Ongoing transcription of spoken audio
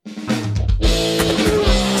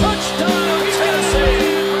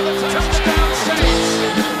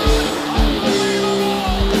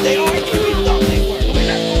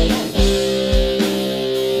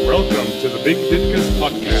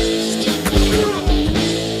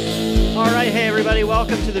everybody.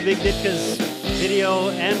 Welcome to the Big Ditka's video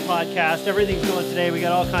and podcast. Everything's going today. We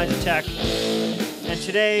got all kinds of tech. And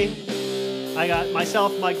today, I got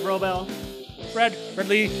myself, Mike Vrobel. Fred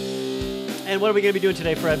Lee. And what are we going to be doing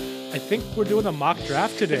today, Fred? I think we're doing a mock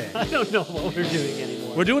draft today. I don't know what we're doing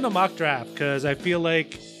anymore. We're doing a mock draft because I feel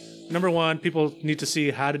like, number one, people need to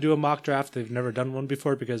see how to do a mock draft. They've never done one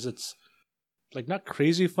before because it's like not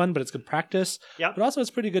crazy fun, but it's good practice. Yeah. But also it's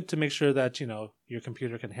pretty good to make sure that, you know, your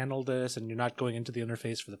computer can handle this and you're not going into the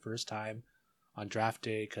interface for the first time on draft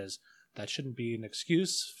day, because that shouldn't be an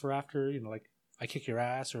excuse for after, you know, like I kick your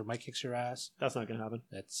ass or Mike kicks your ass. That's not going to happen.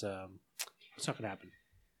 It's not going to happen.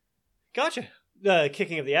 Gotcha. The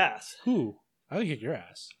kicking of the ass. Who? I will kick your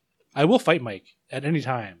ass. I will fight Mike at any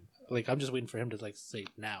time. Like, I'm just waiting for him to like say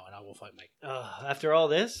now, and I will fight Mike. After all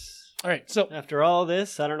this? All right, so After all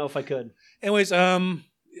this, I don't know if I could. anyways, I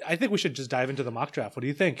think we should just dive into the mock draft. What do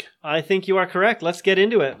you think? I think you are correct. Let's get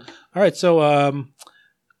into it. All right, so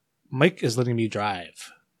Mike is letting me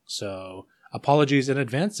drive. So apologies in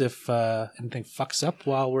advance if anything fucks up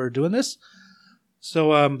while we're doing this.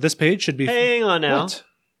 So this page should be... Hang on now. What?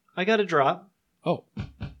 I got a drop. Oh.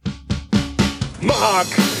 Mock,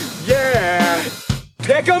 yeah,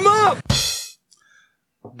 pick 'em up.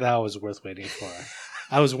 That was worth waiting for.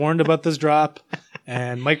 I was warned about this drop,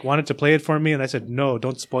 and Mike wanted to play it for me, and I said, no,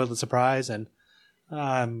 don't spoil the surprise. And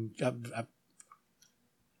I'm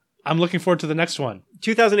looking forward to the next one.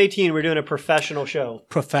 2018, we're doing a professional show.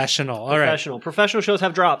 Professional. All right. Professional. Professional shows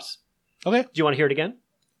have drops. Okay. Do you want to hear it again?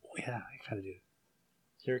 Yeah, I kind of do.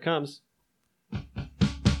 Here it comes.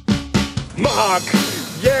 Mock,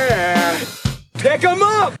 yeah, pick 'em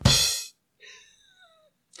up.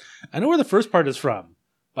 I know where the first part is from,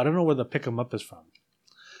 but I don't know where the pick 'em up is from.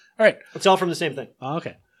 All right. It's all from the same thing.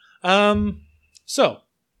 Okay. So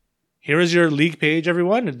here is your league page,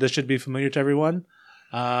 everyone. This should be familiar to everyone.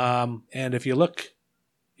 And if you look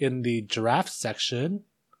in the draft section,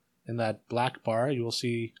 in that black bar, you will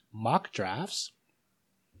see mock drafts.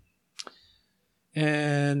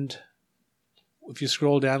 And if you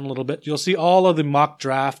scroll down a little bit, you'll see all of the mock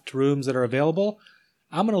draft rooms that are available.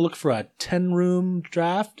 I'm going to look for a 10-room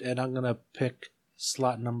draft, and I'm going to pick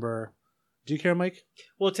slot number... Do you care, Mike?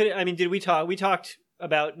 Well, today, I mean, did we talk? We talked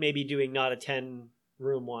about maybe doing not a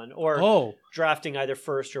 10-room one or drafting either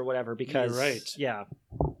first or whatever because... You're right. Yeah.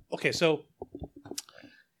 Okay, so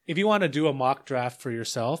if you want to do a mock draft for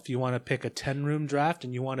yourself, you want to pick a 10-room draft,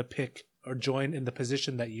 and you want to pick or join in the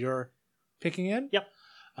position that you're picking in. Yep.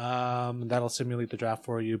 That'll simulate the draft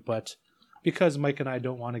for you. But because Mike and I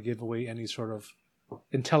don't want to give away any sort of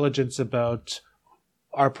intelligence about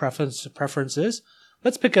our preferences,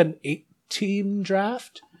 let's pick an 8-team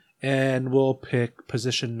draft, and we'll pick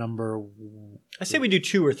position number... I say we do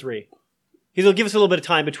 2 or 3. Because it'll give us a little bit of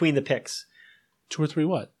time between the picks. 2 or 3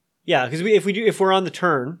 what? Yeah, because if we're on the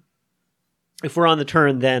turn, then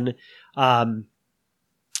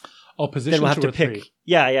Position then we'll have 2 to or pick. 3.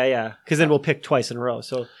 Yeah. Because then we'll pick twice in a row.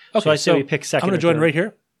 So Okay, I say we pick second. I'm going or to join third. right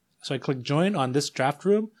here. So I click join on this draft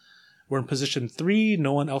room. We're in position 3.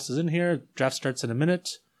 No one else is in here. Draft starts in a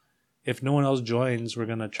minute. If no one else joins, we're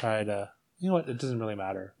going to try to... You know what? It doesn't really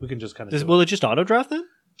matter. We can just kind of... Will it just auto draft then?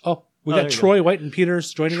 We got Troy, White, and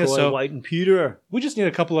Peters joining us. Troy, So White, and Peter. we just need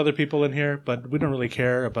a couple other people in here, but we don't really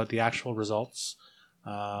care about the actual results.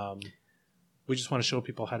 We just want to show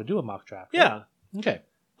people how to do a mock draft. Right? Yeah. Okay.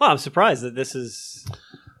 Well, I'm surprised that this is...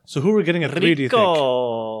 So who are we getting at 3, do you think?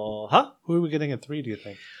 Huh? Who are we getting at 3, do you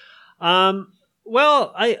think?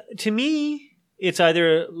 Well, to me, it's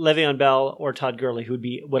either Le'Veon Bell or Todd Gurley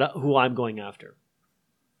who I'm going after.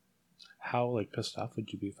 How pissed off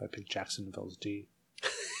would you be if I picked Jacksonville's D?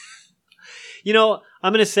 You know,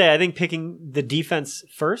 I'm going to say I think picking the defense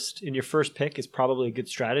first in your first pick is probably a good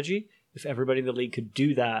strategy. If everybody in the league could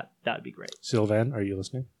do that, that would be great. Sylvain, are you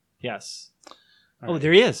listening? Yes. All right.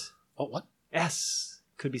 There he is. Oh, what? Yes.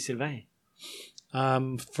 Could be Sylvain.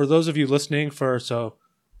 For those of you listening, who's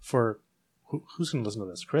going to listen to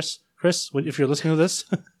this? Chris, if you're listening to this,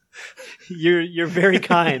 you're very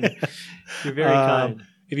kind. You're very kind.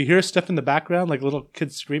 If you hear stuff in the background, like little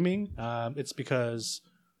kids screaming, it's because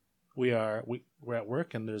we're at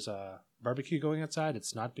work and there's a barbecue going outside.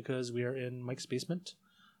 It's not because we are in Mike's basement.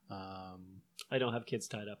 I don't have kids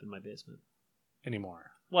tied up in my basement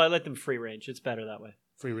anymore. Well, I let them free range. It's better that way.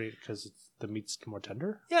 Free range because the meat's more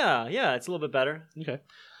tender? Yeah, it's a little bit better. Okay.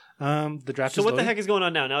 The draft So is what loading. the heck is going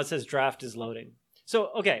on now? Now it says draft is loading.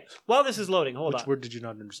 So, okay, while this is loading, hold on. Which word did you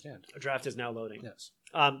not understand? Draft is now loading. Yes.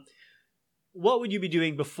 What would you be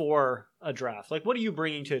doing before a draft? Like, what are you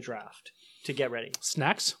bringing to a draft to get ready?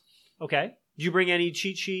 Snacks. Okay. Do you bring any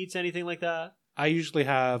cheat sheets, anything like that? I usually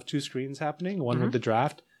have 2 screens happening, one with the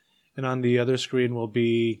draft, And on the other screen will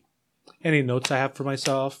be any notes I have for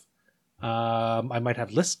myself. I might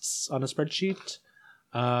have lists on a spreadsheet.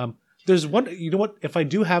 There's one, you know what? If I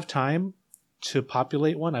do have time to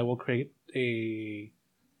populate one, I will create a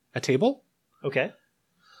table Okay.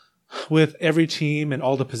 with every team and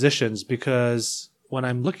all the positions, because when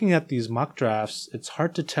I'm looking at these mock drafts, it's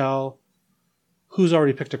hard to tell who's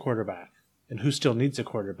already picked a quarterback and who still needs a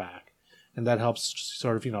quarterback. And that helps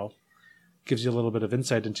sort of, gives you a little bit of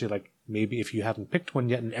insight into, like, maybe if you haven't picked one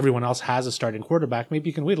yet and everyone else has a starting quarterback, maybe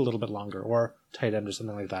you can wait a little bit longer, or tight end or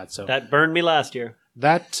something like that. So That burned me last year.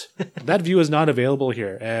 that view is not available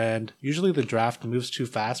here. And usually the draft moves too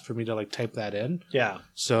fast for me to, like, type that in. Yeah.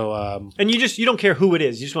 So And you don't care who it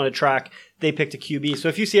is. You just want to track they picked a QB. So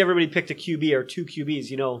if you see everybody picked a QB or two QBs,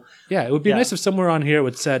 yeah, it would be Yeah. nice if somewhere on here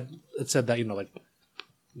it said that, like,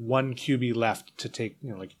 one QB left to take,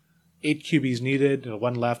 like 8 QBs needed,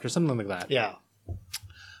 1 left or something like that. Yeah.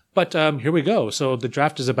 But here we go. So the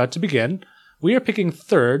draft is about to begin. We are picking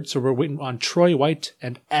third, so we're waiting on Troy White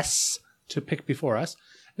and S to pick before us.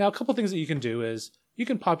 Now, a couple things that you can do is you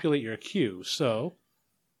can populate your queue. So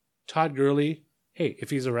Todd Gurley, hey, if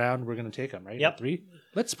he's around, we're going to take him, right? Yep. 3.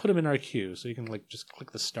 Let's put him in our queue. So you can, like, just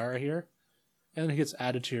click the star here, and then he gets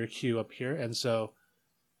added to your queue up here. And so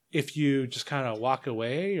if you just kind of walk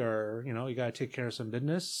away, or, you got to take care of some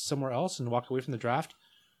business somewhere else and walk away from the draft,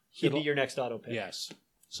 He'd be your next auto pick. yes.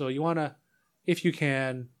 So you want to, if you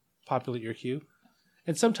can, populate your queue.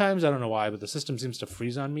 And sometimes, I don't know why, but the system seems to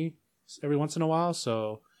freeze on me every once in a while.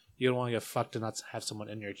 So you don't want to get fucked and not have someone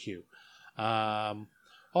in your queue.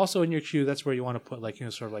 Also in your queue, that's where you want to put, like,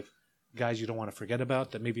 sort of like guys you don't want to forget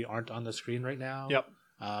about that maybe aren't on the screen right now. Yep.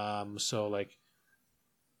 So like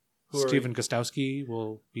Who are Steven Gostowski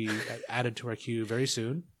will be added to our queue very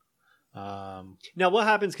soon. Now, what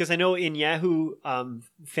happens, because I know in Yahoo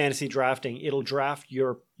fantasy drafting, it'll draft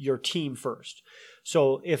your team first.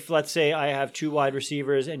 So if, let's say, I have 2 wide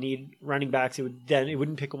receivers and need running backs, it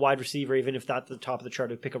wouldn't pick a wide receiver, even if that's the top of the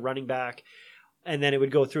chart. It would pick a running back, and then it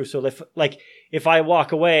would go through. So if I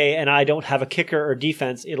walk away and I don't have a kicker or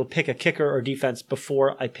defense, it'll pick a kicker or defense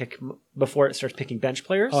before it starts picking bench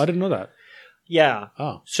players. Oh, I didn't know that. Yeah.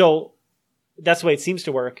 Oh. So that's the way it seems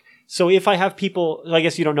to work. So if I have people, I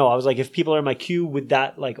guess you don't know. I was like, if people are in my queue, would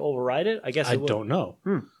that, like, override it? I guess I it would. don't know.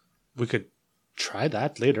 We could try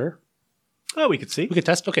that later. Oh, we could see. We could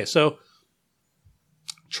test. Okay, so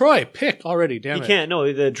Troy, pick already. Damn You it. can't.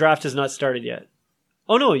 No, the draft has not started yet.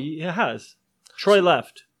 Oh, no, it has. Troy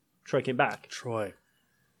left. Troy came back. Troy.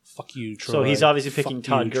 Fuck you, Troy. So he's obviously picking Fuck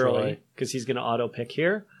Todd you, Gurley Troy. because he's going to auto pick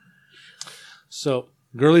here. So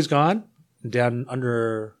Gurley's gone. Down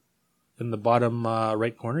under in the bottom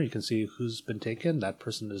right corner, you can see who's been taken. That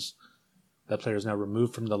player is now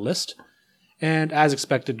removed from the list. And as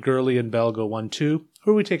expected, Gurley and Bell go 1-2.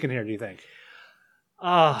 Who are we taking here, do you think?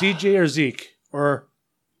 DJ or Zeke? Or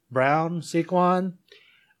Brown, Saquon?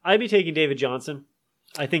 I'd be taking David Johnson.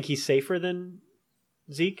 I think he's safer than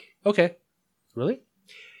Zeke. Okay. Really?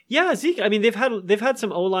 Yeah, Zeke. I mean, they've had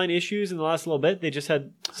some O-line issues in the last little bit. They just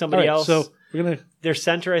had somebody All right, else. So we're going to Their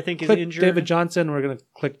center, I think, is click injured. David Johnson. We're going to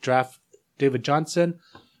click draft David Johnson.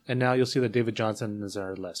 And now you'll see that David Johnson is on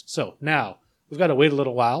our list. So now we've got to wait a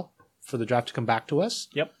little while for the draft to come back to us.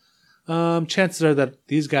 Yep. Chances are that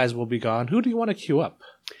these guys will be gone. Who do you want to queue up?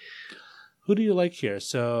 Who do you like here?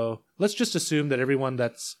 So let's just assume that everyone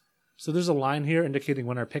so there's a line here indicating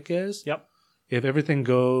when our pick is. Yep. If everything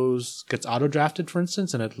gets auto drafted, for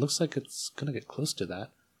instance, and it looks like it's going to get close to that.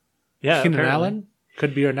 Yeah. Keenan apparently. Allen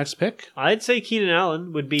could be our next pick. I'd say Keenan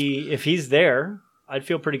Allen would be, if he's there, I'd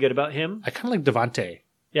feel pretty good about him. I kind of like Devontae.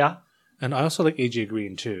 Yeah. And I also like AJ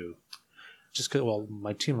Green too. Just because, well,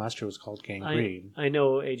 my team last year was called Gang Green. I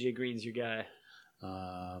know AJ Green's your guy.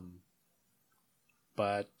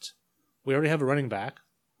 But we already have a running back.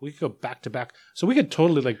 We could go back to back. So we could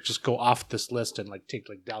totally just go off this list and take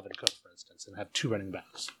Dalvin Cook, for instance, and have 2 running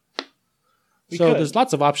backs. We So could. there's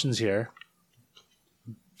lots of options here.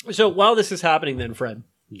 So while this is happening then, Fred,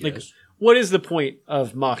 Yes. what is the point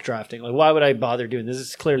of mock drafting? Why would I bother doing this? This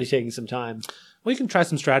is clearly taking some time. Well, you can try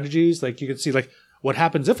some strategies. You can see what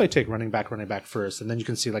happens if I take running back first, and then you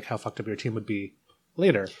can see how fucked up your team would be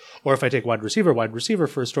later. Or if I take wide receiver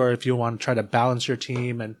first, or if you want to try to balance your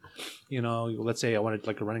team and, let's say I wanted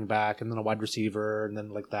a running back and then a wide receiver and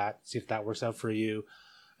then that, see if that works out for you.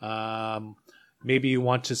 Maybe you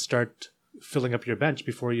want to start filling up your bench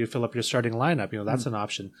before you fill up your starting lineup. That's an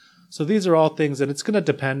option. So these are all things, and it's going to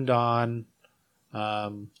depend on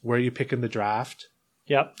where you pick in the draft.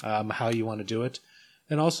 Yep. How you want to do it.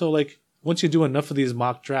 And also, once you do enough of these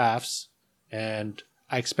mock drafts, and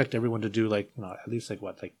I expect everyone to do, at least,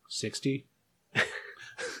 60?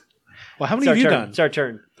 Well, how many It's our have you turn. done? It's our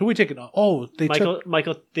turn. Who are we taking? Oh, they took.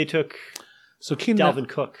 Michael, they took So Keenan. Dalvin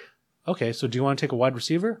Cook. Okay, so do you want to take a wide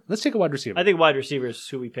receiver? Let's take a wide receiver. I think wide receivers is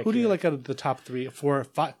who we picked. Who do you here. like out of the top 3, 4,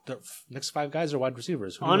 5? The next 5 guys are wide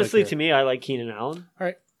receivers. Who do you Honestly, like to here? me, I like Keenan Allen. All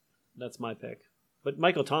right, That's my pick. But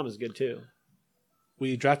Michael Thomas is good too.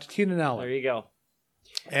 we drafted Keenan There Allen, you go.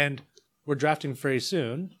 and we're drafting very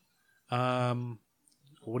soon.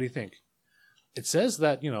 What do you think? It says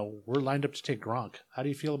that we're lined up to take Gronk. How do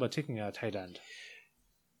you feel about taking a tight end?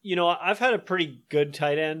 I've had a pretty good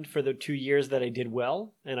tight end for the 2 years that I did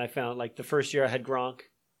well, and I found like the first year I had Gronk,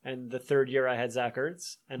 and the third year I had Zach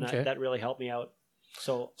Ertz, and Okay. that really helped me out.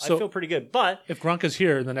 So I So- feel pretty good. But If Gronk is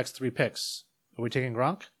here in the next 3 picks, are we taking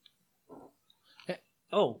Gronk?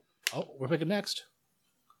 oh We're picking next.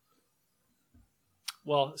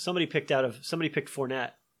 well, somebody picked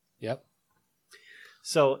Fournette. Yep.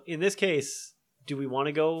 So in this case, do we want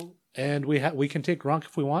to go And we can take Gronk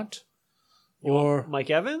if we want. Or Mike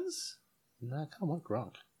Evans? nah, I kind of want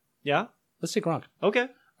Gronk. Yeah. Let's take Gronk. Okay. All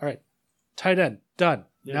right. Tight end done.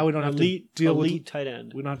 Yeah. Now we don't have elite, to deal elite with tight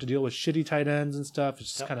end. we don't have to deal with shitty tight ends and stuff. It's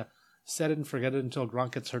just Yep. kind of set it and forget it until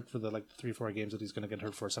Gronk gets hurt for the 3-4 games that he's going to get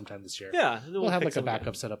hurt for sometime this year. Yeah, and then We'll have pick like a somebody.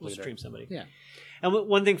 backup set up We'll later. stream somebody. Yeah. And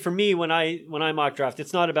one thing for me when I mock draft,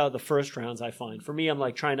 it's not about the first rounds. I find for me, I'm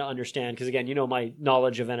like trying to understand because again, my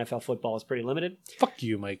knowledge of NFL football is pretty limited. Fuck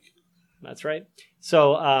you, Mike. That's right.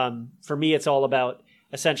 So for me, it's all about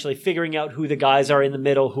essentially figuring out who the guys are in the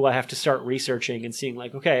middle who I have to start researching and seeing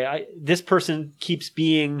like, okay, this person keeps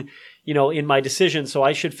being, in my decision, so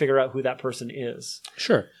I should figure out who that person is.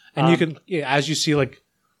 Sure. And you can, as you see, like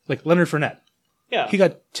Leonard Fournette, Yeah. he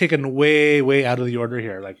got taken way, way out of the order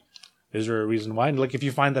here. Like, is there a reason why? And like, if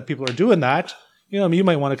you find that people are doing that, you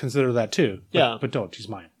might want to consider that too. But, Yeah. But don't. He's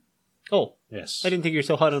mine. Oh, Yes. I didn't think you were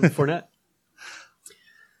so hot on Fournette.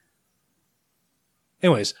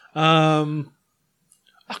 Anyways, awkward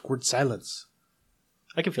silence.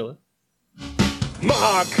 I can feel it.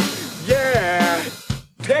 Mock, yeah.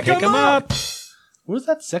 Pick Pick 'em him up. up. Where's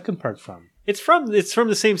that second part from? It's from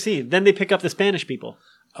the same scene. Then they pick up the Spanish people.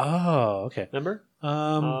 Oh, okay. Remember?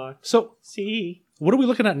 So See. what are we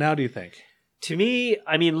looking at now, do you think? To me,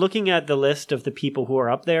 I mean, looking at the list of the people who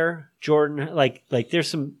are up there, Jordan, like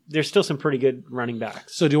there's still some pretty good running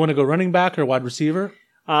backs. So do you want to go running back or wide receiver?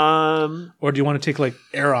 Um, Or do you want to take like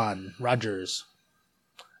Aaron Rodgers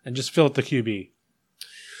and just fill out the QB?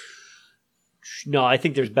 no, I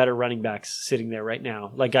think there's better running backs sitting there right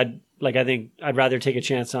now. I think I'd rather take a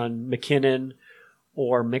chance on McKinnon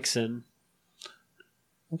or Mixon.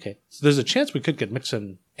 Okay. So there's a chance we could get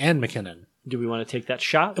Mixon and McKinnon. Do we want to take that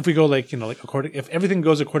shot? If we go if everything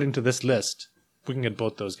goes according to this list, we can get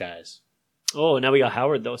both those guys. Oh, now we got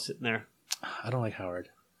Howard though sitting there. I don't like Howard.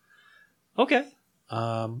 Okay.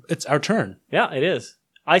 It's our turn. Yeah, it is.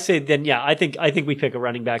 I say then. Yeah, I think we pick a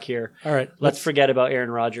running back here. All right. Let's forget about Aaron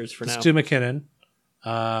Rodgers for let's now. do McKinnon.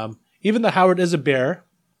 Even though Howard is a bear,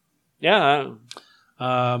 Yeah.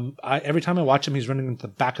 every time I watch him, he's running into the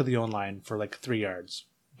back of the own line for like 3 yards.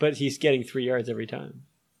 But he's getting 3 yards every time.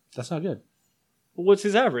 That's not good. What's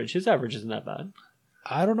his average? His average isn't that bad.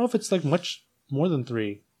 I don't know if it's like much more than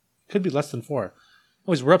 3. Could be less than 4.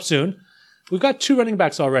 Anyways, we're up soon. We've got 2 running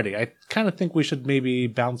backs already. I kind of think we should maybe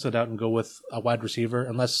balance it out and go with a wide receiver,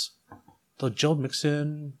 unless the Joe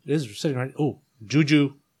Mixon is sitting right. Oh,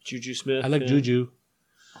 Juju. Juju Smith. I like yeah. Juju.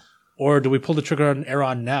 Or do we pull the trigger on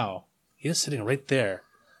Aaron now? He is sitting right there.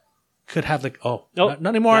 Could have Nope. not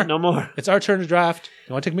anymore. No more. It's our turn to draft.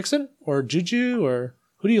 You want to take Mixon or Juju or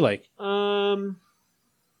who do you like?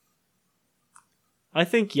 I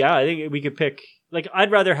think we could pick. Like,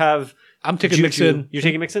 I'd rather have. I'm taking Juju. Mixon. You're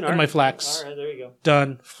taking Mixon? in All my right. flex. All right, there you go.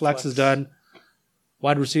 Done. Flex Flex. is done.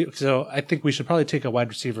 Wide receiver. So I think we should probably take a wide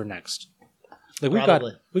receiver next. Like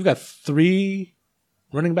Probably. we've got 3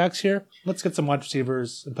 running backs here. Let's get some wide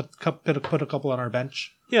receivers and put a couple on our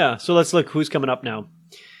bench. Yeah, so let's look who's coming up now.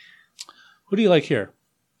 Who do you like here?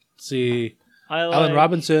 Let's see. I like, Allen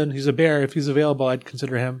Robinson. He's a bear. If he's available, I'd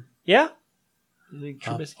consider him. Yeah? You think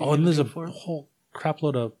Trubisky And there's a for him? whole crap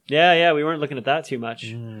load of. Yeah, we weren't looking at that too much.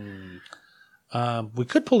 We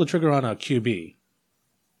could pull the trigger on a QB.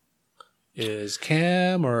 Is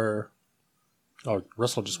Cam or. Oh,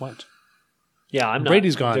 Russell just went. Yeah, I'm not.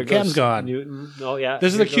 Brady's gone. There Cam's goes gone. Newton. Oh, yeah.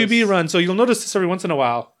 This is the Here QB goes- run, so you'll notice this every once in a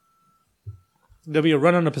while. There'll be a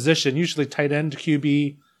run on a position, usually tight end,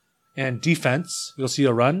 QB, and defense. You'll see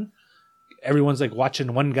a run. Everyone's like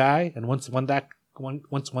watching one guy, and once that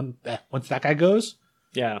guy goes,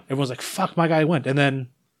 Yeah. everyone's like, "Fuck, my guy went," and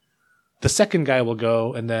then the second guy will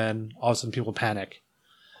go, and then all of a sudden people panic.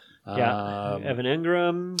 Yeah. Evan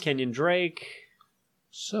Ingram, Kenyon Drake.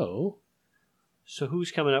 So So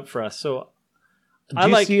who's coming up for us? So Do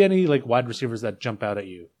you see any like wide receivers that jump out at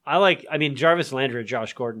you? I mean, Jarvis Landry or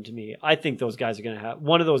Josh Gordon to me. I think those guys are going to have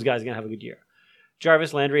one of those guys is going to have a good year.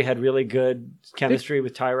 Jarvis Landry had really good chemistry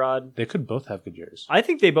with Tyrod. They could both have good years. I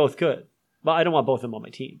think they both could, but I don't want both of them on my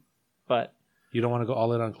team. But you don't want to go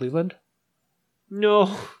all in on Cleveland?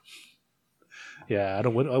 No. Yeah, I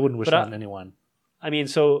wouldn't wish that on anyone. I mean,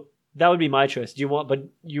 so that would be my choice. But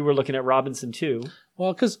you were looking at Robinson too.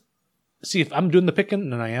 Well, because see, if I'm doing the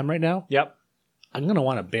picking, and I am right now. Yep. I'm gonna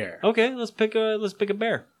want a bear. Okay, let's pick a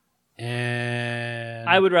bear. And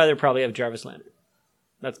I would rather probably have Jarvis Landry.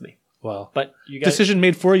 That's me. Well, but you got decision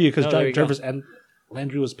made for you because Jarvis go. and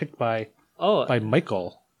Landry was picked by by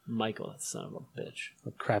Michael. Michael, that son of a bitch.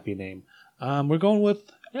 A crappy name. We're going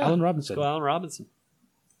with Allen Robinson. Let's go Allen Robinson.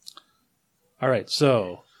 All right,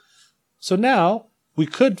 so now we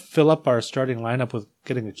could fill up our starting lineup with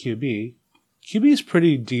getting a QB. QB is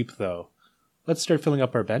pretty deep though. Let's start filling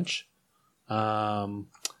up our bench. Kind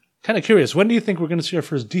of curious. When do you think we're going to see our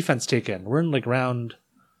first defense taken? We're in like we're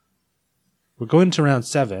going to round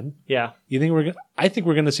 7. Yeah. You think I think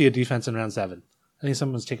we're going to see a defense in round 7. I think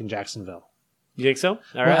someone's taking Jacksonville. You think so? All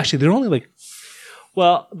right. Well, actually, they're only like.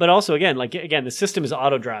 Well, but also again, the system is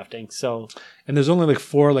auto drafting, so. And there's only like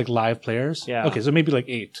 4 like live players. Yeah. Okay, so maybe like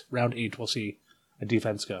 8. Round 8, we'll see a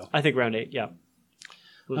defense go. I think round 8. Yeah.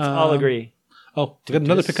 I'll agree. Oh, we got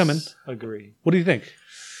another pick coming. Agree. What do you think?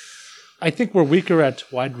 I think we're weaker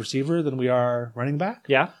at wide receiver than we are running back.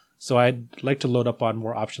 Yeah. So I'd like to load up on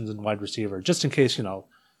more options in wide receiver, just in case,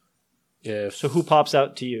 if... So who pops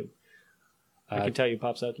out to you? I can tell you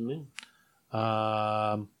pops out to me.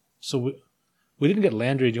 So we didn't get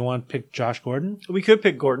Landry. Do you want to pick Josh Gordon? We could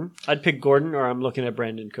pick Gordon. I'd pick Gordon, or I'm looking at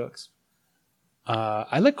Brandon Cooks.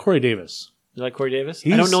 I like Corey Davis. You like Corey Davis?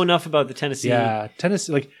 I don't know enough about the Tennessee. Yeah,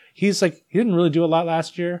 Tennessee. He didn't really do a lot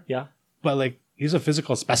last year. Yeah. But he's a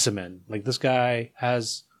physical specimen. Like this guy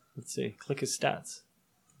has... Let's see. Click his stats.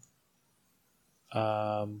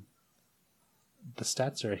 The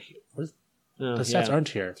stats are here. The stats aren't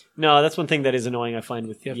here. No, that's one thing that is annoying. I find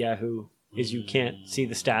with Yahoo is you can't see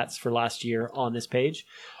the stats for last year on this page.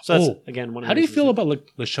 So that's again one. How do you feel about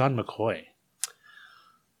LaShawn McCoy?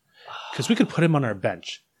 Because we could put him on our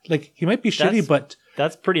bench. He might be shitty, but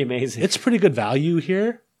that's pretty amazing. It's pretty good value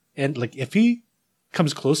here, and if he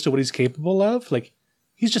comes close to what he's capable of,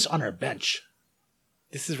 he's just on our bench.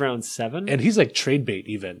 This is round 7, and he's trade bait.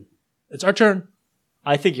 Even it's our turn.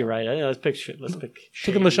 I think you're right. Let's pick.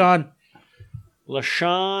 Taking LaShawn.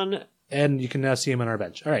 LaShawn. And you can now see him on our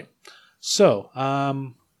bench. All right. So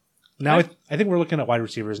now I think we're looking at wide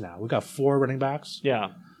receivers now. We've got 4 running backs.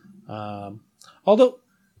 Yeah. Although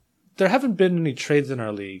there haven't been any trades in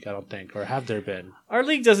our league, I don't think, or have there been? Our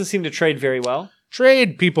league doesn't seem to trade very well.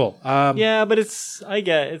 Trade people. Yeah, but it's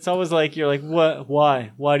always you're like, what?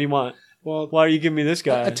 Why? Why do you want? Well, why are you giving me this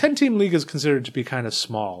guy? A 10-team league is considered to be kind of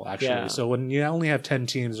small, actually. Yeah. So when you only have 10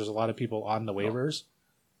 teams, there's a lot of people on the waivers.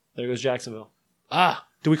 There goes Jacksonville.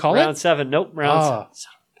 Do we call round it? 7? Nope, round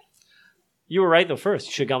 7. You were right, though, first.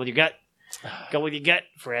 You should have gone with your gut. Go with your gut,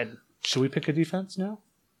 Fred. Should we pick a defense now?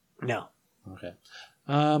 No. Okay.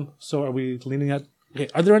 So are we leaning at... Okay,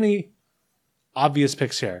 are there any obvious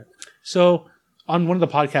picks here? So on one of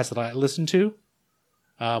the podcasts that I listen to,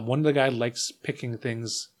 one of the guys likes picking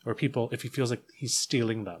things or people if he feels like he's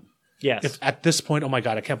stealing them. Yes. If at this point, oh my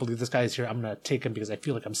God, I can't believe this guy is here. I'm going to take him because I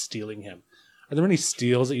feel like I'm stealing him. Are there any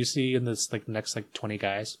steals that you see in this next 20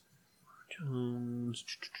 guys?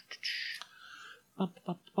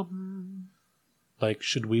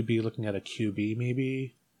 Should we be looking at a QB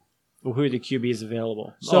maybe? Well, who are the QBs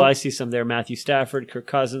available? So, I see some there. Matthew Stafford, Kirk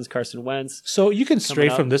Cousins, Carson Wentz. So you can stray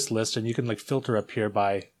from this list and you can filter up here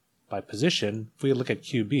by position. If we look at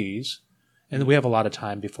QBs, and we have a lot of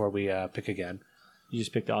time before we pick again. You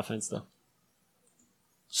just picked offense, though.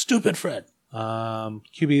 Stupid Fred.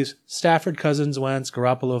 QBs, Stafford, Cousins, Wentz,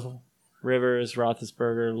 Garoppolo. Rivers,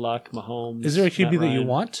 Roethlisberger, Luck, Mahomes. Is there a QB that you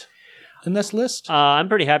want in this list? I'm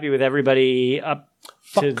pretty happy with everybody up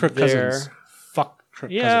to Kirk Cousins. Fuck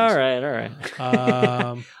Kirk Cousins. All right.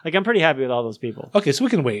 I'm pretty happy with all those people. Okay, so we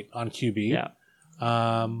can wait on QB. Yeah.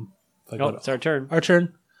 It's our turn. Our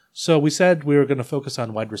turn. So we said we were going to focus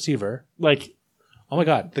on wide receiver. Oh my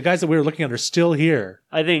God, the guys that we were looking at are still here.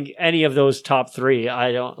 I think any of those top 3,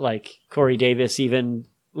 I don't like Corey Davis, even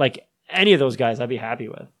any of those guys, I'd be happy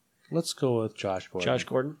with. Let's go with Josh Gordon. Josh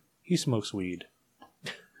Gordon? He smokes weed.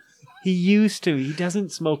 He used to. He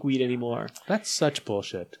doesn't smoke weed anymore. That's such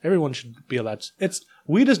bullshit. Everyone should be allowed.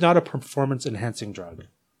 Weed is not a performance enhancing drug.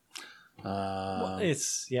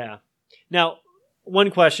 Yeah. Now,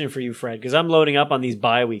 one question for you, Fred, because I'm loading up on these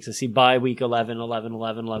bye weeks. I see bye week 11, 11,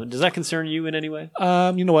 11, 11. Does that concern you in any way?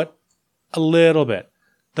 You know what? A little bit.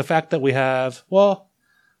 The fact that we have, well,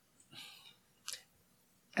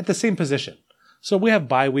 at the same position. So we have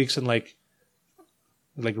bye weeks and like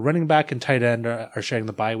running back and tight end are sharing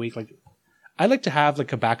the bye week. Like I like to have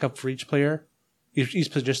like a backup for each player,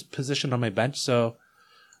 each position on my bench. So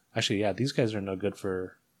actually, yeah, these guys are no good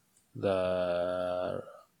for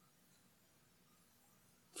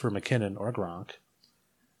McKinnon or Gronk.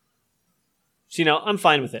 See, now I'm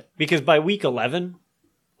fine with it because by week 11,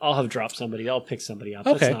 I'll have dropped somebody. I'll pick somebody up.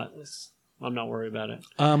 Okay. I'm not worried about it.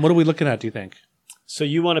 What are we looking at, do you think? So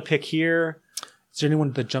you want to pick here? Is there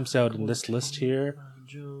anyone that jumps out in this list here?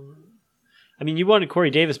 I mean, you wanted Corey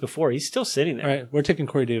Davis before. He's still sitting there. All right, we're taking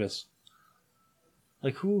Corey Davis.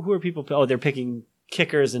 Like who are people? Oh, they're picking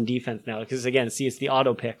kickers and defense now because again, see, it's the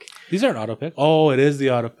auto pick. These aren't auto pick. Oh, it is the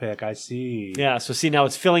auto pick. I see. Yeah. So see, now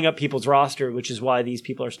it's filling up people's roster, which is why these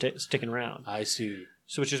people are sticking around. I see.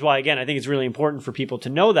 So which is why again, I think it's really important for people to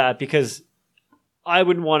know that because I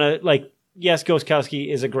wouldn't want to like. Yes,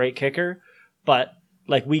 Gostkowski is a great kicker, but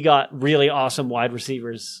like we got really awesome wide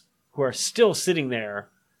receivers who are still sitting there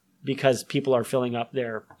because people are filling up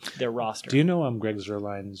their roster. Do you know Greg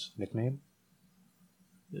Zerline's nickname?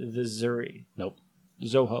 The Zuri. Nope.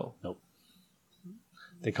 Zoho. Nope.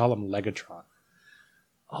 They call him Legatron.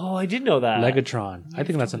 Oh, I did know that. Legatron. I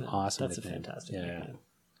think that's an awesome That's nickname. a fantastic Yeah. nickname.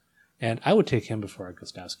 And I would take him before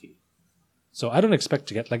Gostowski. So I don't expect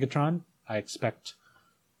to get Legatron. I expect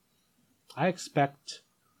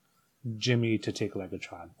Jimmy to take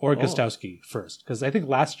Legatron or Gostowski first. Because I think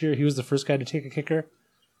last year he was the first guy to take a kicker.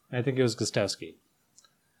 And I think it was Gostowski.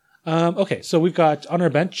 Okay, so we've got on our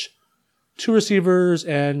bench 2 receivers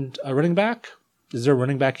and a running back. Is there a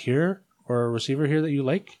running back here or a receiver here that you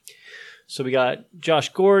like? So we got Josh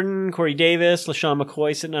Gordon, Corey Davis, LaShawn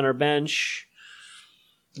McCoy sitting on our bench.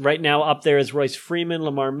 Right now up there is Royce Freeman,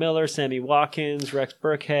 Lamar Miller, Sammy Watkins, Rex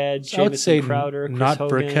Burkhead, I would say Jamison Crowder, Chris not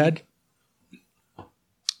Hogan. Burkhead.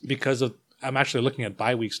 Because I'm actually looking at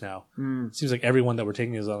bye weeks now. It seems like everyone that we're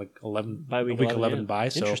taking is on like 11 Bye week 11 yeah. bye.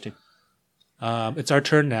 So Interesting. It's our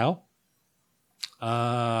turn now.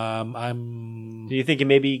 Do you think it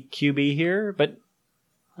may be QB here? But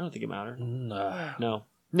I don't think it matters.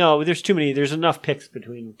 No, there's too many. There's enough picks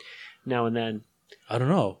between now and then. I don't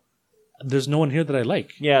know. There's no one here that I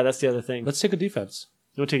like. Yeah, that's the other thing. Let's take a defense.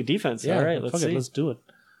 You want to take a defense? Yeah, All right, let's see. Let's do it.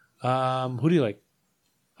 Who do you like?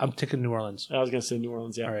 I'm taking New Orleans. I was going to say New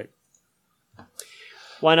Orleans, yeah. All right.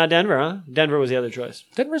 Why not Denver, huh? Denver was the other choice.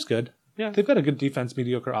 Denver's good. Yeah. They've got a good defense,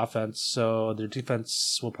 mediocre offense, so their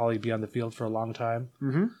defense will probably be on the field for a long time.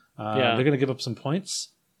 Mm-hmm. They're going to give up some points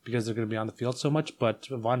because they're going to be on the field so much, but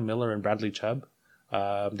Von Miller and Bradley Chubb,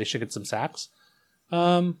 they should get some sacks.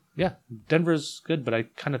 Yeah, Denver's good, but I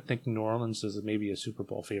kind of think New Orleans is maybe a Super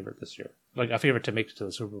Bowl favorite this year. Like a favorite to make it to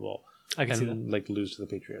the Super Bowl. I can see that. Like lose to the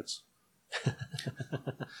Patriots.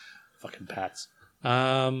 Fucking Pats.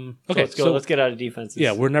 Okay, let's go. so Let's get out of defenses.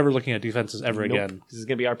 yeah, we're never looking at defenses ever Nope. again. This is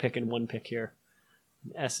going to be our pick and one pick here.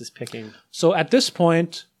 S is picking. So at this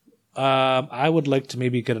point, I would like to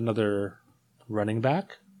maybe get another running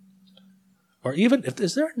back, or even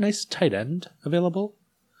is there a nice tight end available?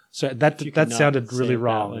 So that cannot sounded say really it that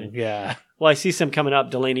wrong. way. Yeah. Well, I see some coming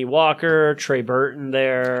up. Delaney Walker, Trey Burton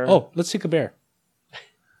there. Oh, let's take a bear.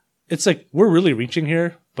 It's like we're really reaching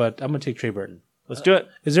here, but I'm gonna take Trey Burton. Let's do it.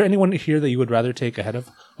 Is there anyone here that you would rather take ahead of?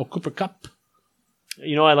 Oh, Cooper Kupp.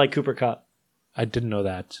 You know, I like Cooper Kupp I didn't know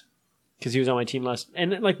that. because he was on my team last.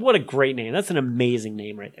 And like, what a great name! That's an amazing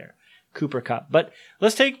name right there, Cooper Kupp. But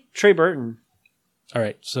let's take Trey Burton. All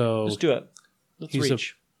right, so Let's do it. Let's he's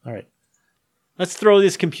reach. all right. Let's throw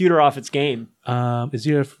this computer off its game. Is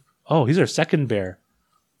he? He's our second bear.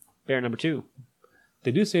 Bear number 2.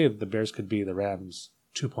 They do say that the Bears could be the Rams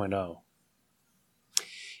 2.0,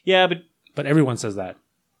 Yeah, but everyone says that.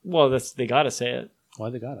 well, they got to say it Why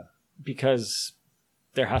they gotta? because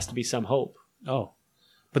there has to be some hope. Oh,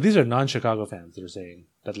 but these are non-Chicago fans that are saying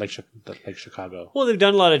that like Chicago. Well, they've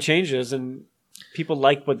done a lot of changes, and people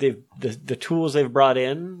like what the tools they've brought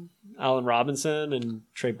in. Allen Robinson and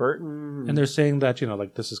Trey Burton, And they're saying that,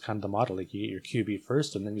 like this is kind of the model. Like you get your QB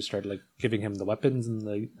first, and then you start like giving him the weapons in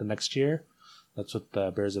the next year. That's what the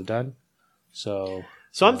Bears have done. So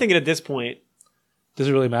I'm thinking at this point, does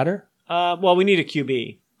it really matter? well, we need a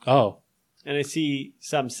QB, Oh, and I see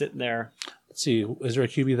some sitting there. let's see. Is there a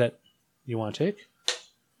QB that you want to take?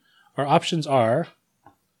 Our options are.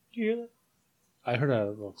 Do you hear that? I heard a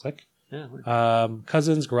little click. Yeah.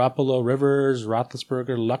 Cousins, Garoppolo, Rivers,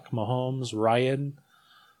 Roethlisberger, Luck, Mahomes, Ryan.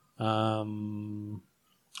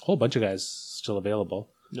 Whole bunch of guys still available.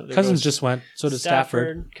 No, there Cousins goes just went. So did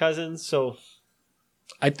Stafford. Cousins. So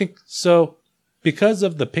I think so. Because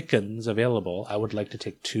of the pickings available, I would like to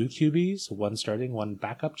take 2 QBs, one starting, one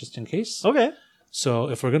backup, just in case. okay. So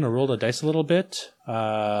if we're going to roll the dice a little bit,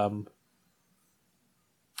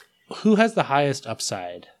 who has the highest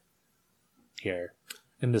upside here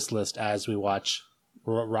in this list as we watch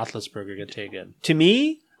Roethlisberger get taken? To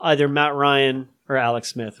me, either Matt Ryan or Alex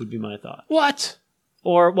Smith would be my thought. What?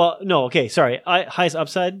 Or well, no. Okay, sorry. Highest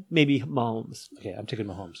upside, maybe Mahomes Okay, I'm taking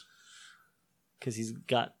Mahomes. because he's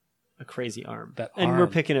got a crazy arm. That and we're arm.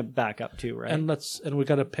 picking a backup too, right? And we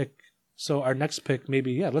got to pick. So our next pick,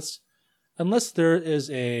 maybe unless there is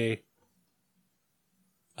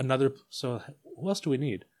another. So who else do we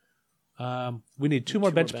need? We need two more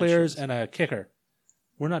bench players and a kicker.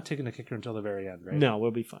 We're not taking a kicker until the very end, right? No, we'll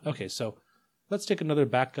be fine. Okay, so let's take another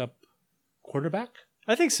backup quarterback,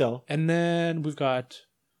 I think so. and then we've got.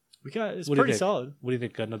 It's What do you pretty think? solid. What do you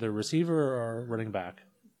think? Another receiver or running back,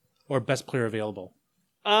 or best player available?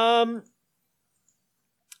 I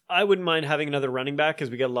wouldn't mind having another running back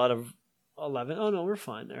because we got a lot of 11. Oh no, we're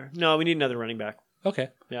fine there. No, we need another running back. Okay.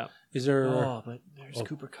 Yeah. Is there? Oh, but there's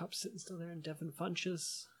Cooper Kupp sitting still there and Devin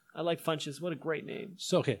Funches. I like Funches. What a great name.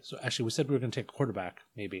 So actually, we said we were going to take a quarterback,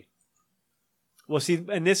 maybe. Well, see,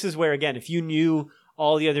 and this is where again, if you knew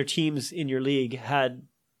all the other teams in your league had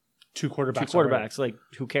Two quarterbacks. already, already, like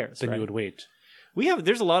who cares? then right? you would wait.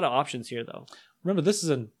 There's a lot of options here though. Remember, this is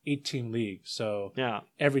an 8-team league, so Yeah.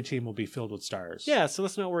 every team will be filled with stars. Yeah, so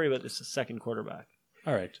let's not worry about this second quarterback.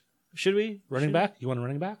 All right. Should we? Running back? You want a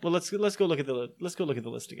running back? Well, let's go look at the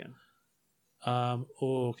list again.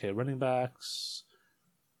 Okay, running backs.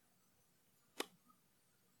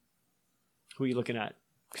 Who are you looking at?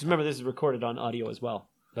 Because remember, this is recorded on audio as well.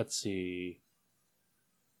 Let's see.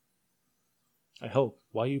 I hope.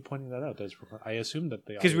 Why are you pointing that out? I assume that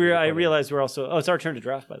they. Because I realized we're also. Oh, it's our turn to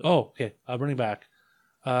draft, by the way. Oh, okay. Running back.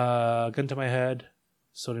 Gun to my head.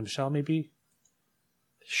 Sony Michelle, maybe.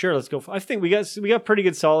 Sure, let's go. I think we got pretty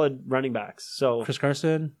good, solid running backs. So Chris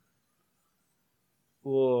Carson.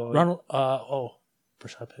 whoa, Ronald. Sony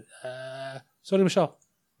Michelle.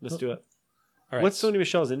 let's do it. All right. What's Sony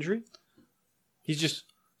Michelle's injury? He's just.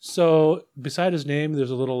 So beside his name,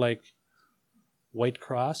 there's a little like white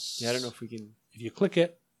cross. Yeah, I don't know if we can. If you click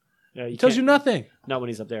it, Yeah, it tells you can't- nothing. Not when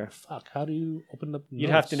he's up there. Fuck. How do you open up? You'd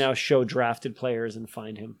have to now show drafted players and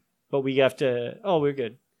find him. But we have to. Oh, we're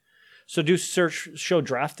good. So do show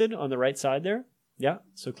drafted on the right side there. Yeah.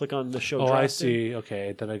 So click on the show Oh, drafted. I see.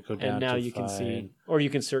 Okay, then I go down. And now to you can see, find or you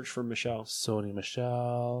can search for Michelle. Sony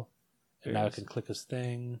Michelle. And There now it I is. can click his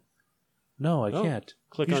thing. No, I Oh, can't.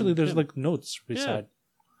 click Usually on there's him. like notes beside.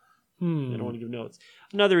 I don't want to give notes.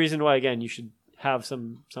 Another reason why, again, you should have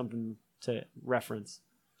something to reference,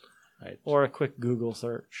 Right. or a quick Google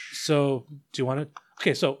search. So do you want to?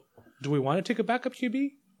 Okay, so do we want to take a backup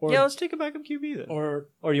QB? Or, Yeah, let's take a backup QB then. Or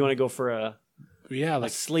Or you want to go for a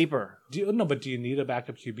like sleeper? but do you need a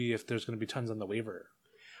backup QB if there's going to be tons on the waiver?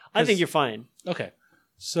 I think you're fine. Okay,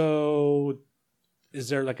 so is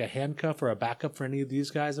there like a handcuff or a backup for any of these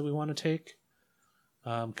guys that we want to take?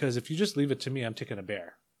 Because if you just leave it to me, I'm taking a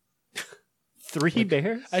bear. 3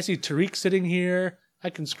 Bears? I see Tariq sitting here. I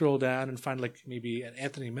can scroll down and find like maybe an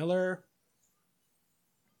Anthony Miller.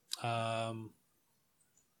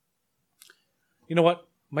 You know what,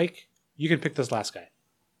 Mike? You can pick this last guy.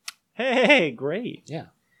 Hey, great. Yeah.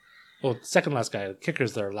 Well, second last guy.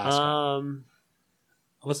 Kicker's their last guy. Um,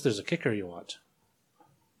 Unless there's a kicker you want.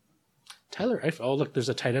 Tyler Eifert. Oh, look, there's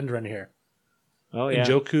a tight end run here. oh yeah.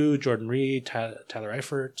 Njoku, Jordan Reed, Tyler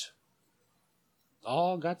Eifert.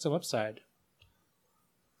 All got some upside.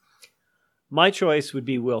 My choice would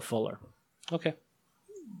be Will Fuller, Okay.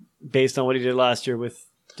 based on what he did last year with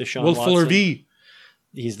Deshaun Will Watson. Fuller V.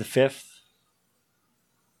 He's the 5th.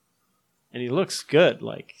 And he looks good.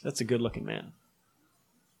 Like, that's a good looking man.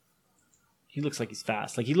 He looks like he's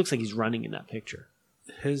fast. Like, he looks like he's running in that picture.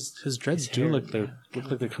 His dreads His do hair, look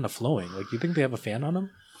like they're kind of flowing. Like, you think they have a fan on them?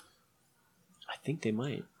 I think they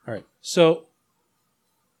might. All right. So,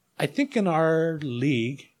 I think in our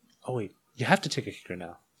league. Oh wait, you have to take a kicker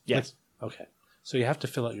now. Yes. Okay. So you have to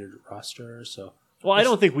fill out your roster. So Well, I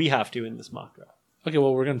don't think we have to in this mock draft. okay.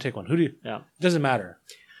 Well, we're gonna take one. Who do you? Yeah. It doesn't matter.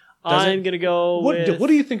 Does I'm going to go with... What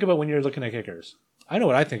do you think about when you're looking at kickers? I know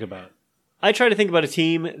what I think about. I try to think about a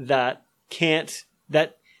team that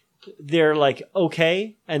that they're like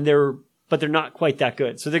okay, but they're not quite that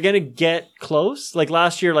good. So they're going to get close. Like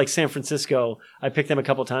last year, like San Francisco, I picked them a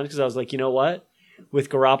couple times because I was like, you know what? With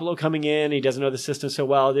Garoppolo coming in, he doesn't know the system so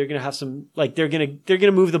well. They're going to have some, like they're going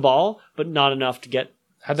to move the ball, but not enough to get.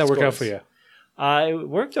 How'd that work out scores. for you? It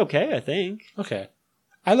worked okay, I think. Okay.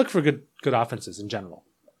 I look for good offenses in general.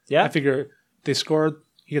 Yeah. I figure if they score,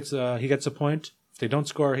 he gets a point. If they don't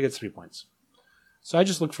score, he gets 3 points. So I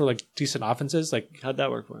just look for like decent offenses. Like, How'd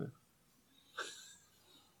that work for you?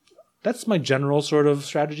 that's my general sort of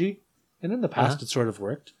strategy. And in the past, it sort of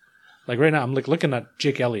worked. Like right now, I'm like looking at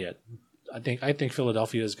Jake Elliott. I think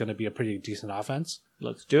Philadelphia is going to be a pretty decent offense.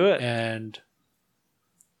 Let's do it. And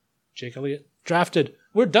Jake Elliott drafted.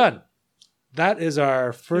 We're done. That is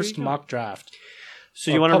our first mock draft.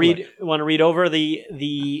 So you want to read over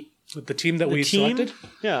the With the team that we team? selected?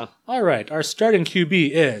 Yeah. All right. Our starting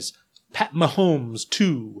QB is Pat Mahomes,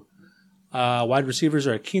 2. Wide receivers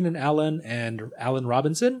are Keenan Allen and Allen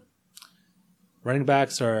Robinson. Running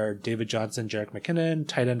backs are David Johnson, Jerick McKinnon.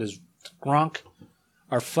 Tight end is Gronk.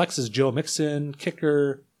 Our flex is Joe Mixon.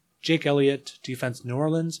 Kicker, Jake Elliott. Defense, New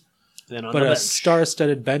Orleans. Then on But the a bench.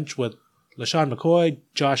 star-studded bench with LaShawn McCoy,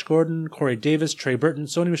 Josh Gordon, Corey Davis, Trey Burton,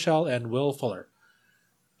 Sony Michel, and Will Fuller.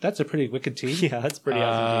 That's a pretty wicked team. Yeah, that's pretty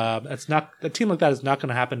awesome. It's not a team like that is not going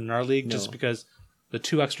to happen in our league No. just because the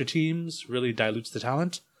 2 extra teams really dilutes the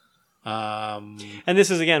talent. And this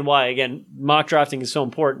is why mock drafting is so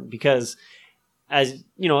important, because as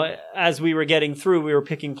you know, as we were getting through, we were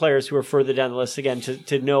picking players who were further down the list again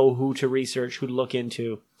to know who to research, who to look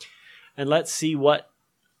into, and let's see what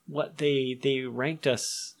they ranked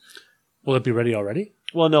us. Will it be ready already?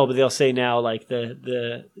 Well, no, but they'll say now like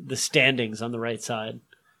the standings on the right side.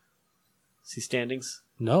 See standings.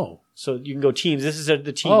 No. So you can go teams. This is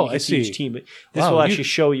the team. Oh, You can I see each see. team. But this Wow, will actually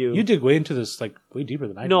show you. You dig way into this, like way deeper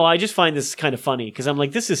than I did. No, I just find this kind of funny because I'm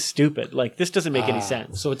like, this is stupid. Like, this doesn't make any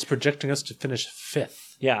sense. So it's projecting us to finish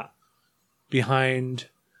 5th Yeah, behind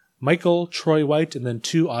Michael, Troy White, and then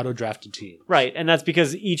 2 auto-drafted teams. right. And that's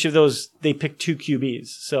because each of those, they pick 2 QBs.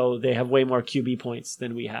 So they have way more QB points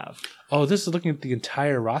than we have. Oh, this is looking at the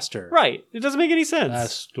entire roster. Right. It doesn't make any sense.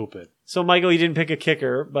 That's stupid. So Michael, he didn't pick a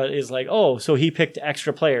kicker, but is like, oh, so he picked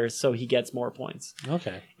extra players, so he gets more points.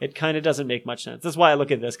 Okay. It kind of doesn't make much sense. That's why I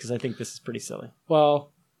look at this, because I think this is pretty silly.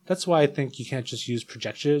 Well, that's why I think you can't just use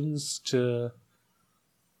projections to,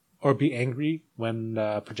 or be angry when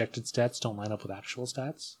projected stats don't line up with actual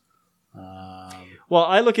stats. Well,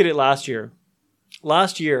 I look at it last year.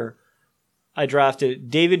 Last year, I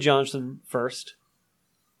drafted David Johnson first,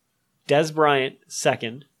 Des Bryant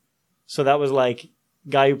second. So that was like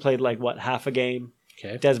guy who played like what, half a game.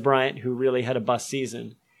 Okay. Des Bryant, who really had a bust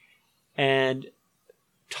season, and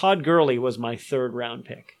Todd Gurley was my 3rd round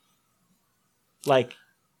pick. Like,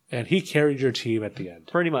 And he carried your team at the end.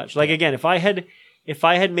 pretty much. Like again, if I had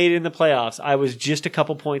made it in the playoffs, I was just a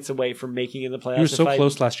couple points away from making it in the playoffs. You were so If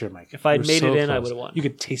close last year, Mike. if I'd You were made so it in, I close. would've won. You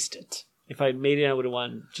could taste it. If I had made it, I would have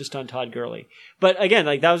won just on Todd Gurley. But again,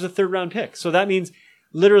 like that was a 3rd round pick. So that means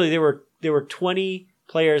literally there were 20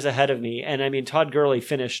 players ahead of me. And I mean, Todd Gurley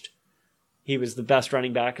finished, he was the best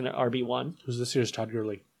running back in RB1. Who's this year's Todd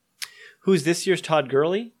Gurley? Who's this year's Todd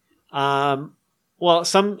Gurley? Well,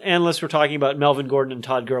 some analysts were talking about Melvin Gordon and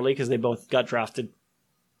Todd Gurley because they both got drafted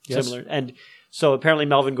Yes. similar. And so apparently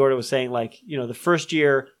Melvin Gordon was saying like, you know, the first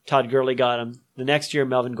year Todd Gurley got him. The next year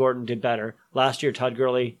Melvin Gordon did better. Last year Todd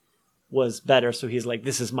Gurley was better. So he's like,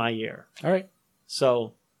 this is my year. All right.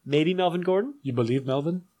 So maybe Melvin Gordon. You believe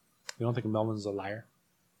Melvin? You don't think Melvin's a liar?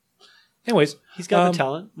 Anyways, He's got the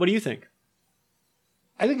talent. What do you think?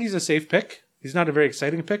 I think he's a safe pick. He's not a very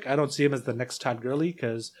exciting pick. I don't see him as the next Todd Gurley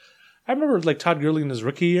because I remember like Todd Gurley in his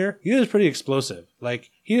rookie year. He was pretty explosive.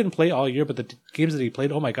 Like he didn't play all year, but the games that he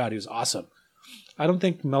played, oh my god, he was awesome. I don't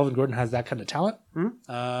think Melvin Gordon has that kind of talent.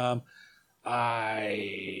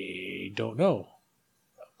 I don't know.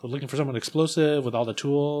 We're looking for someone explosive with all the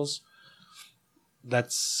tools.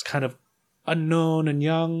 That's kind of unknown and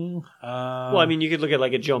young. Well, I mean, you could look at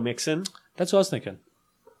like a Joe Mixon That's what I was thinking.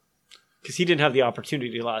 because he didn't have the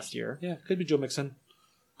opportunity last year. Yeah, could be Joe Mixon.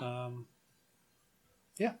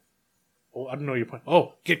 Yeah. Oh, I don't know your point.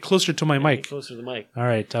 Oh, get closer to my Get mic. closer to the mic. All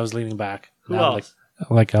right, I was leaning back. Who Now, else?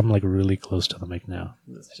 I'm like really close to the mic now.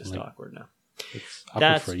 That's just Like, awkward now. It's awkward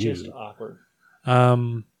That's for just you. awkward.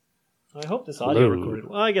 Um, I hope this audio Hello. recorded.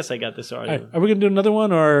 Well, I guess I got this all audio. right, are we gonna do another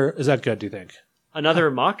one, or is that good? Do you think? Another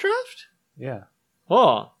mock draft? Yeah.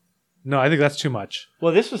 Oh, No, I think that's too much.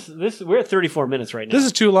 well, this. We're at 34 minutes right now. This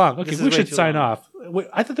is too long. Okay, This is we way should too sign long. off. Wait,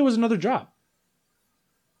 I thought there was another drop.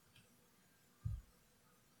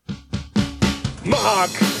 Mark,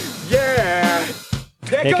 yeah.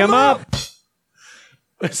 Pick 'em up.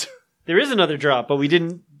 There is another drop, but we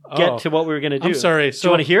didn't get Oh. to what we were going to do. I'm sorry, Do so-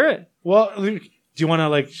 you want to hear it? Well, do you want to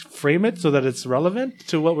like frame it so that it's relevant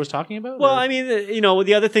to what we're talking about? Well, or- I mean, you know,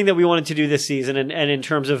 the other thing that we wanted to do this season, and in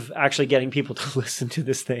terms of actually getting people to listen to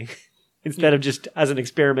this thing, instead of just as an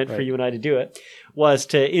experiment for Right. you and I to do it, was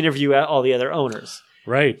to interview all the other owners,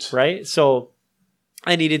 right. right? So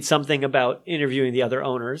I needed something about interviewing the other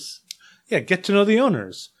owners. Yeah, get to know the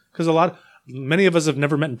owners, because many of us have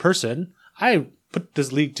never met in person. I put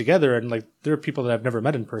this league together, and like there are people that I've never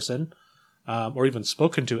met in person, or even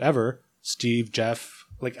spoken to ever. Steve, Jeff,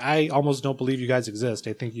 like I almost don't believe you guys exist.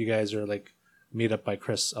 I think you guys are like made up by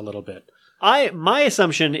Chris a little bit. My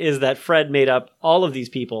assumption is that Fred made up all of these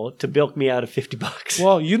people to bilk me out of $50.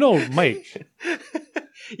 Well, you know Mike.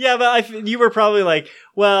 Yeah, but you were probably like,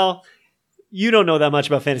 well, you don't know that much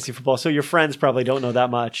about fantasy football, so your friends probably don't know that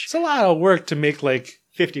much. It's a lot of work to make like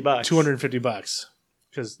 $50, $250.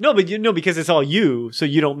 Because because it's all you, so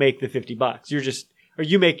you don't make the $50.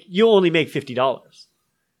 You only make $50.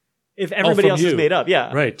 If everybody else is made up,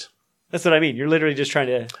 yeah, right. That's what I mean. You're literally just trying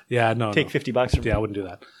to take $50 from me. Yeah, I wouldn't do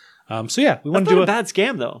that. So yeah, we want That's to do not a bad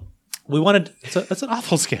scam though. We wanted. That's an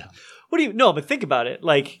awful scam. What do you? No, but think about it.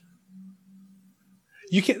 Like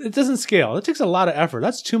you can't. It doesn't scale. It takes a lot of effort.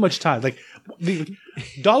 That's too much time. Like the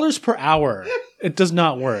dollars per hour. It does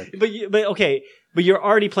not work. But you're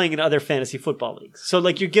already playing in other fantasy football leagues. So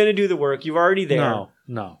like you're gonna do the work. You're already there.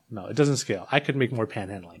 No. It doesn't scale. I could make more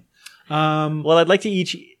panhandling. Well, I'd like to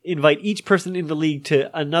invite each person in the league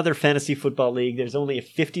to another fantasy football league. There's only a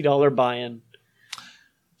 $50 buy-in.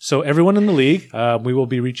 So everyone in the league, we will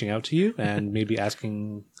be reaching out to you and maybe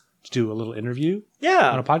asking to do a little interview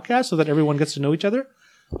on a podcast so that everyone gets to know each other.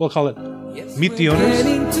 We'll call it Meet the Owners.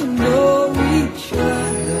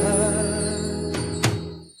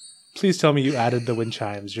 Please tell me you added the wind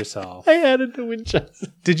chimes yourself. I added the wind chimes.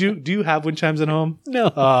 Do you have wind chimes at home? No.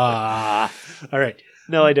 All right.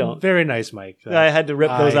 No, I don't. Very nice, Mike. I had to rip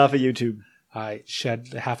those off of YouTube. I shed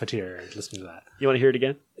half a tear listening to that. You want to hear it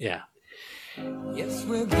again? Yeah. Yes,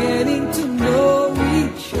 we're getting to know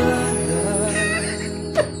each other.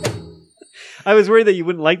 I was worried that you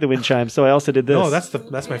wouldn't like the wind chime, so I also did this. No, that's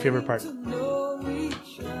my favorite part.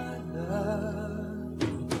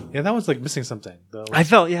 Yeah, that one's like missing something. Though. I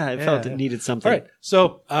felt it needed something. All right.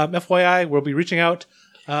 So, FYI, we'll be reaching out.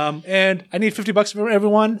 And I need $50 from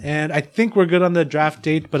everyone. And I think we're good on the draft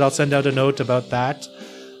date, but I'll send out a note about that.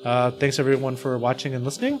 Thanks everyone for watching and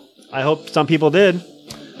listening. I hope some people did.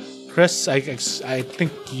 Chris, I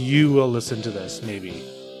think you will listen to this, maybe.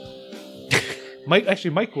 Mike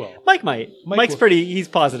will. Mike might. Mike's will. he's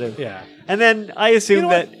positive. Yeah. And then I assume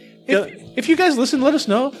that if you guys listen, let us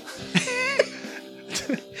know.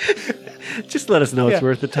 just let us know it's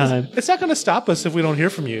worth the time. It's not going to stop us if we don't hear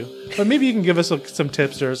from you, but maybe you can give us some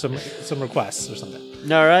tips or some requests or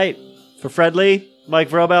something. All right. For Fred Lee, Mike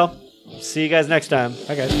Vrobel, see you guys next time.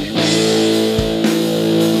 Bye, guys.